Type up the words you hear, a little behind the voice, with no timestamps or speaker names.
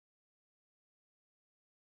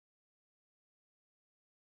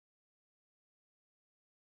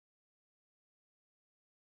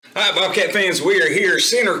All right, Bobcat fans, we are here,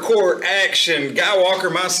 center court action. Guy Walker,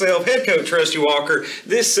 myself, head coach Rusty Walker.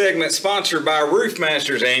 This segment sponsored by Roof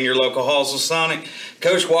Masters and your local Hallsville Sonic.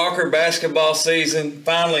 Coach Walker, basketball season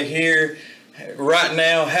finally here. Right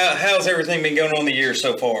now, how's everything been going on the year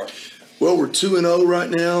so far? Well, we're 2-0 right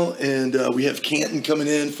now, and we have Canton coming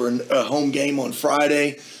in for a home game on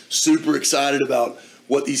Friday. Super excited about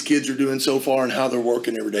what these kids are doing so far and how they're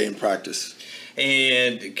working every day in practice.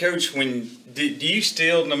 And, Coach, do you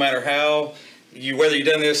still, no matter how, whether you've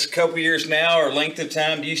done this a couple years now or length of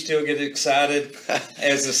time, do you still get excited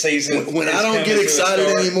as the season When I don't get excited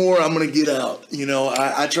anymore, I'm going to get out. You know,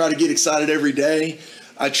 I try to get excited every day.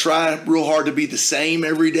 I try real hard to be the same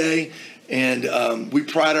every day. And we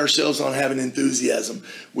pride ourselves on having enthusiasm.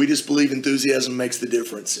 We just believe enthusiasm makes the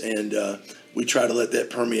difference. And we try to let that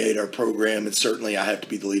permeate our program. And certainly I have to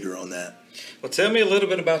be the leader on that. Well, tell me a little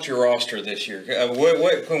bit about your roster this year.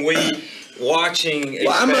 What can we watching expect?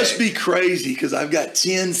 Well, I must be crazy because I've got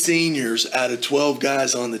 10 seniors out of 12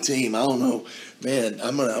 guys on the team. I don't know. Man,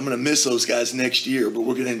 I'm gonna miss those guys next year, but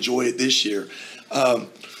we're going to enjoy it this year.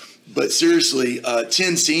 But seriously,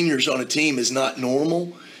 10 seniors on a team is not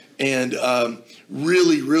normal. And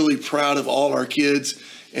really, really proud of all our kids.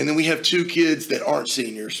 And then we have 2 kids that aren't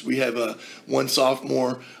seniors. We have one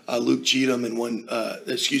sophomore, Luke Cheatham, and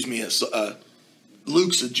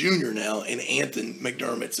Luke's a junior now, and Anthony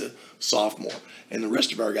McDermott's a sophomore. And the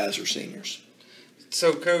rest of our guys are seniors.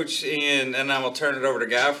 So, Coach, and I'm going to turn it over to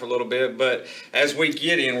Guy for a little bit, but as we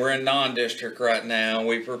get in, we're in non-district right now.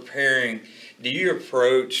 We're preparing. Do you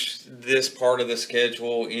approach this part of the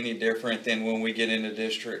schedule any different than when we get into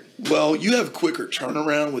district? Well, you have quicker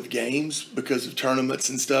turnaround with games because of tournaments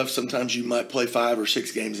and stuff. Sometimes you might play 5 or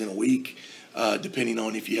 6 games in a week, depending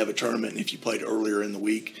on if you have a tournament and if you played earlier in the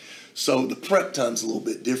week. So the prep time's a little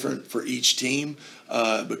bit different for each team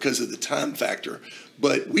because of the time factor.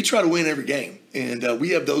 But we try to win every game, and we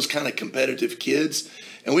have those kind of competitive kids,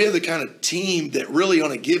 and we have the kind of team that really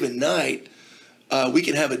on a given night we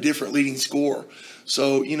can have a different leading scorer.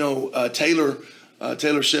 So, you know, Taylor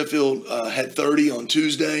Sheffield had 30 on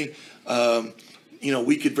Tuesday. You know,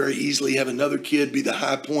 we could very easily have another kid be the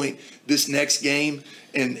high point this next game,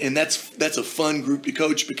 and that's a fun group to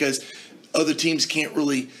coach because other teams can't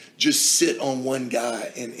really just sit on one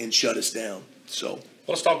guy and shut us down. So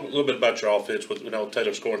let's talk a little bit about your offense. With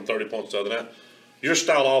Taylor scoring 30 points the other night, your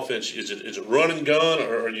style offense is it run and gun,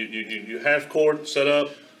 or you half court set up?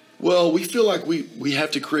 Well, we feel like we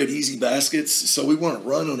have to create easy baskets, so we want to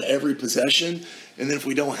run on every possession. And then if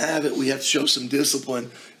we don't have it, we have to show some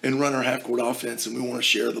discipline and run our half-court offense, and we want to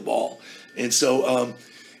share the ball. And so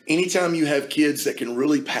anytime you have kids that can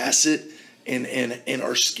really pass it and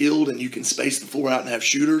are skilled and you can space the floor out and have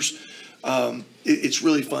shooters, it's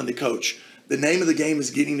really fun to coach. The name of the game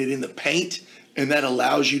is getting it in the paint, and that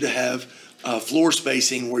allows you to have floor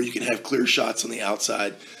spacing where you can have clear shots on the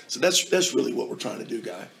outside. So that's really what we're trying to do,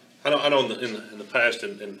 Guy. I know in the past,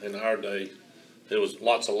 in our day, there was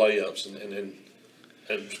lots of layups and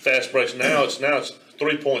fast breaks. Now it's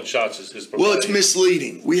 3-point shots is well, it's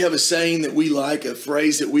misleading. We have a saying that we like, a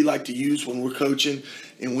phrase that we like to use when we're coaching,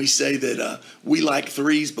 and we say that we like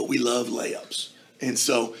threes, but we love layups. And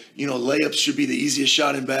so, you know, layups should be the easiest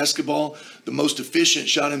shot in basketball. The most efficient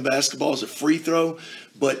shot in basketball is a free throw,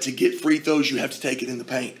 but to get free throws, you have to take it in the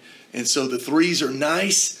paint. And so the threes are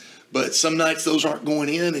nice, but some nights those aren't going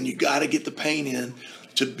in, and you got to get the paint in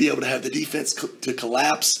to be able to have the defense to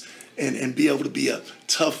collapse and be able to be a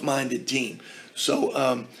tough-minded team.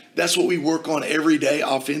 So that's what we work on every day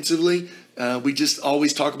offensively. We just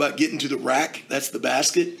always talk about getting to the rack. That's the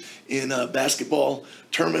basket in basketball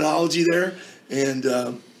terminology there.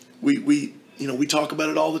 And we talk about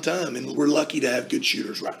it all the time, and we're lucky to have good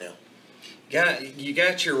shooters right now. You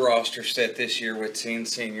got your roster set this year with 10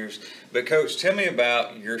 seniors, but Coach, tell me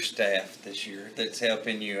about your staff this year that's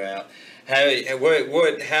helping you out. How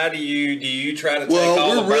do you try to take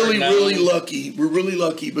all the burden? Well, we're really lucky. We're really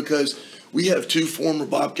lucky because we have 2 former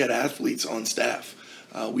Bobcat athletes on staff.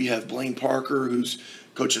 We have Blaine Parker, who's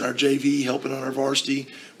coaching our JV, helping on our varsity.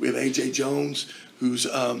 We have AJ Jones, who's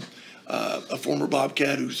a former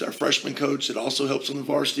Bobcat, who's our freshman coach that also helps on the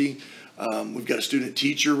varsity. We've got a student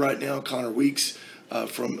teacher right now, Connor Weeks,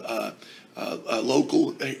 from a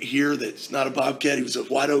local here that's not a Bobcat. He was a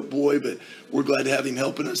White Oak boy, but we're glad to have him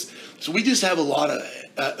helping us. So we just have a lot of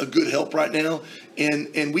a good help right now,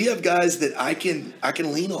 and we have guys that I can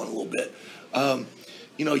lean on a little bit.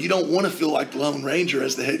 You know, you don't want to feel like the Lone Ranger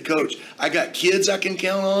as the head coach. I got kids I can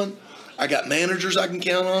count on. I got managers I can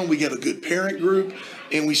count on. We have a good parent group,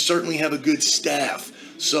 and we certainly have a good staff.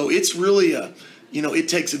 So it's really it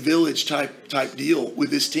takes a village type deal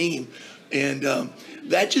with this team And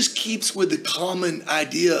that just keeps with the common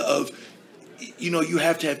idea of, you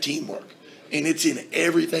have to have teamwork. And it's in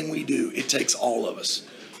everything we do. It takes all of us.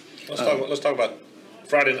 Let's talk about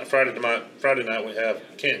Friday night. We have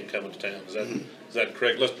Kenton coming to town. Is that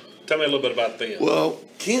correct? Tell me a little bit about them. Well,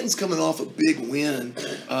 Kenton's coming off a big win.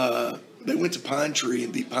 They went to Pine Tree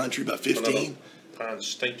and beat Pine Tree by 15. Pine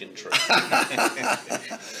stinking tree.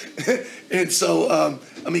 And so,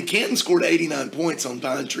 Kenton scored 89 points on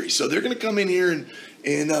Pine Tree. So they're going to come in here and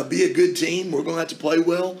be a good team. We're going to have to play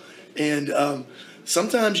well. And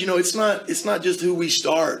sometimes, it's not just who we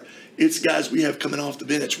start. It's guys we have coming off the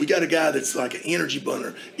bench. We got a guy that's like an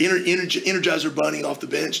energizer bunny off the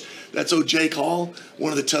bench. That's Jake Hall,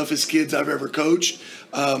 one of the toughest kids I've ever coached.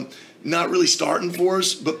 Not really starting for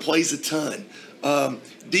us, but plays a ton.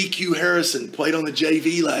 DQ Harrison played on the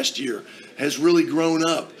JV last year, has really grown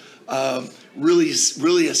up. Really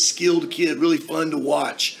a skilled kid, really fun to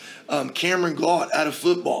watch. Cameron Glott out of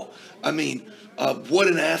football. What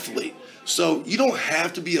an athlete. So you don't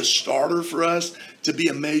have to be a starter for us to be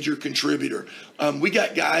a major contributor. We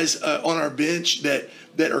got guys on our bench that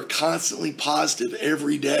are constantly positive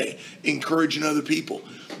every day, encouraging other people.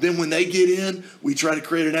 Then when they get in, we try to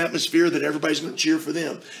create an atmosphere that everybody's going to cheer for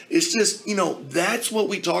them. It's just, that's what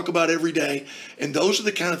we talk about every day. And those are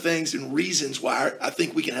the kind of things and reasons why I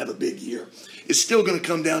think we can have a big year. It's still going to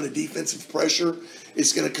come down to defensive pressure.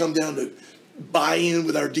 It's going to come down to buy-in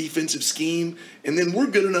with our defensive scheme. And then we're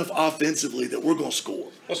good enough offensively that we're going to score.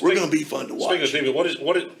 We're going to be fun to watch. Speaking of defense,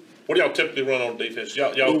 what do y'all typically run on defense?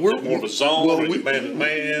 Y'all more of a zone, or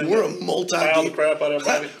man-to-man? We're a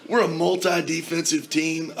multi-defensive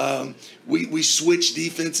team. We switch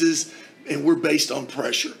defenses, and we're based on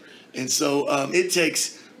pressure. And so it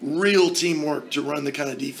takes real teamwork to run the kind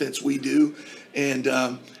of defense we do, and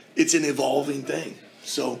it's an evolving thing.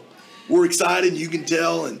 So we're excited, you can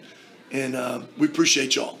tell, and we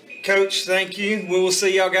appreciate y'all. Coach, thank you. We will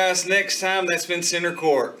see y'all guys next time. That's been Center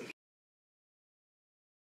Court.